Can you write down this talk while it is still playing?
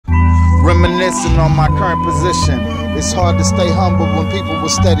Reminiscing on my current position. It's hard to stay humble when people were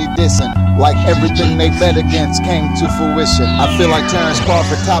steady dissing. Like everything they bet against came to fruition. I feel like Terrence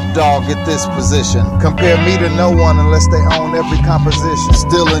Crawford, top dog at this position. Compare me to no one unless they own every composition.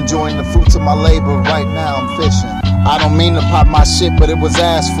 Still enjoying the fruits of my labor, right now I'm fishing. I don't mean to pop my shit, but it was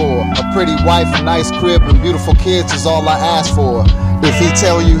asked for. A pretty wife, a nice crib, and beautiful kids is all I asked for. If he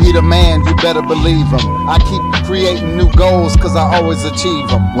tell you he the man, you better believe him. I keep creating new goals cause I always achieve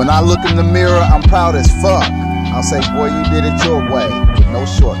them. When I look in the mirror, I'm proud as fuck. I'll say, boy, you did it your way, with no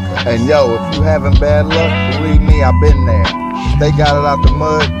shortcut. And yo, if you having bad luck, believe me, I've been there. If they got it out the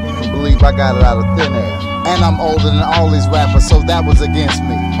mud, you can believe I got it out of thin air. And I'm older than all these rappers, so that was against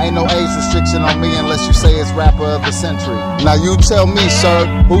me. Ain't no age restriction on me unless you say it's rapper of the century. Now you tell me, sir,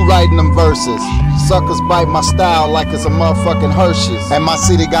 who writing them verses? Suckers bite my style like it's a motherfucking Hershey's. And my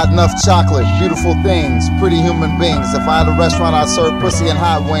city got enough chocolate, beautiful things, pretty human beings. If I had a restaurant, I'd serve pussy and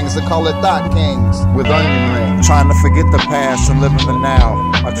hot wings. They call it Thought Kings with onion rings. Trying to forget the past and live in the now.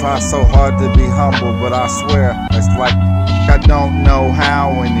 I try so hard to be humble, but I swear it's like I don't know how.